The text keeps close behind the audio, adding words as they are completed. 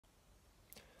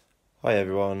Hi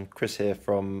everyone, Chris here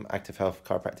from Active Health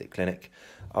Chiropractic Clinic.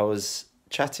 I was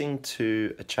chatting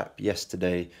to a chap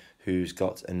yesterday who's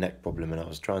got a neck problem, and I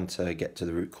was trying to get to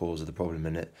the root cause of the problem,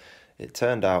 and it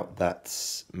turned out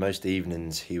that most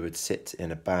evenings he would sit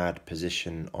in a bad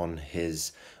position on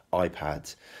his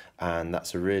iPad, and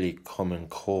that's a really common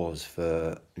cause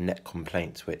for neck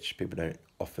complaints, which people don't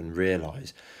often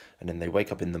realise. And then they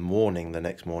wake up in the morning, the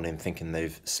next morning, thinking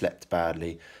they've slept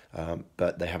badly,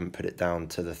 but they haven't put it down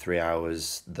to the 3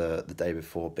 hours the day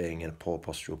before being in a poor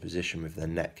postural position with their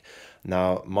neck.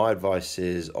 Now, my advice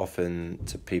is often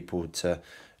to people to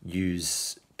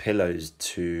use pillows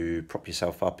to prop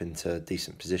yourself up into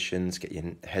decent positions, get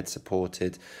your head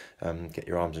supported, get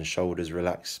your arms and shoulders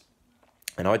relaxed.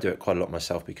 And I do it quite a lot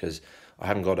myself because I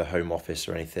haven't got a home office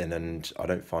or anything, and I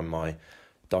don't find my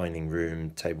dining room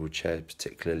table chairs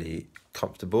particularly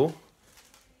comfortable.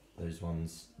 Those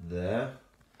ones there.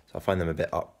 So I find them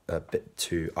a bit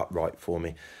too upright for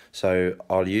me. So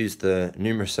I'll use the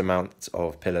numerous amount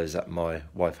of pillows that my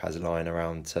wife has lying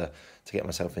around to get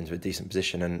myself into a decent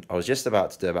position. And I was just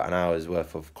about to do about an hour's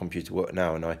worth of computer work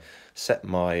now, and I set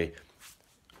my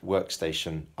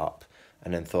workstation up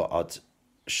and then thought I'd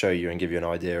show you and give you an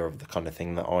idea of the kind of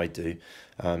thing that I do.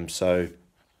 So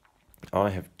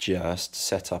I have just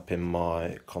set up in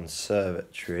my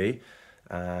conservatory,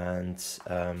 and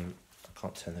I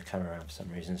can't turn the camera around for some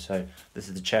reason. So this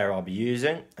is the chair I'll be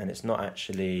using, and it's not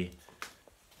actually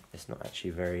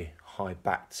very high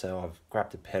backed. So I've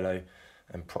grabbed a pillow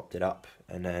and propped it up,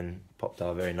 and then popped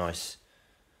our very nice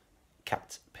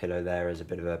cat pillow there as a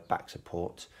bit of a back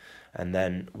support. And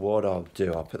then what I'll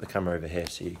do, I'll put the camera over here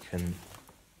so you can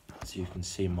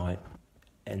see my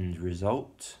end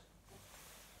result.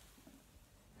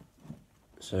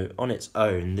 So on its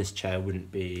own, this chair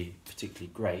wouldn't be particularly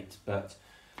great, but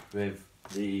with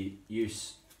the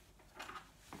use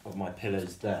of my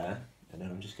pillows there, and then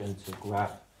I'm just going to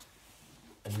grab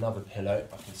another pillow.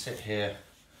 I can sit here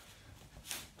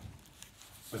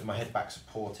with my head back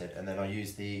supported, and then I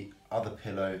use the other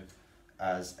pillow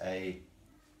as a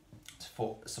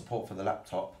support for the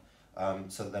laptop,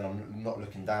 so that then I'm not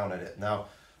looking down at it. Now,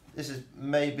 this is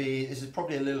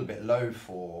probably a little bit low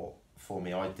for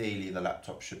me. Ideally, the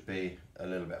laptop should be a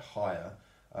little bit higher,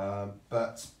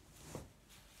 but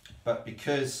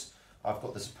because I've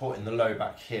got the support in the low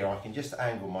back here, I can just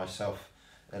angle myself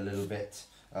a little bit,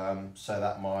 so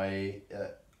that my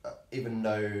even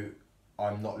though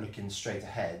I'm not looking straight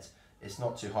ahead, it's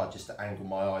not too hard just to angle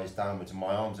my eyes downwards, and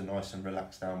my arms are nice and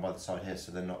relaxed down by the side here,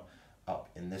 so they're not up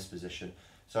in this position.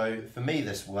 So for me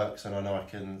this works, and I know I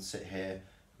can sit here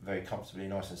very comfortably,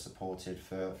 nice and supported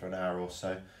for an hour or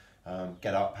so.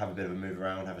 Get up, have a bit of a move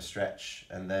around, have a stretch,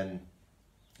 and then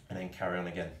carry on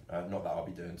again. Not that I'll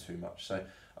be doing too much. So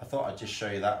I thought I'd just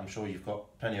show you that. I'm sure you've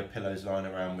got plenty of pillows lying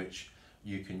around which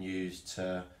you can use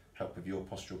to help with your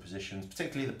postural positions.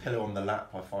 Particularly the pillow on the lap,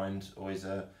 I find always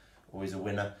a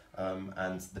winner,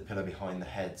 and the pillow behind the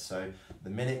head. So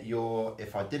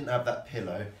if I didn't have that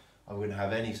pillow, I wouldn't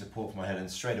have any support for my head, and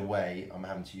straight away I'm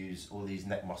having to use all these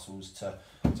neck muscles to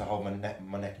hold my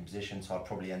neck in position, so I'll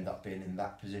probably end up being in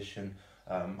that position.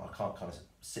 I can't kind of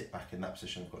sit back in that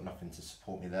position, I've got nothing to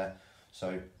support me there.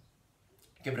 So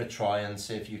give it a try and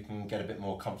see if you can get a bit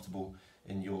more comfortable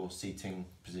in your seating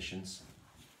positions.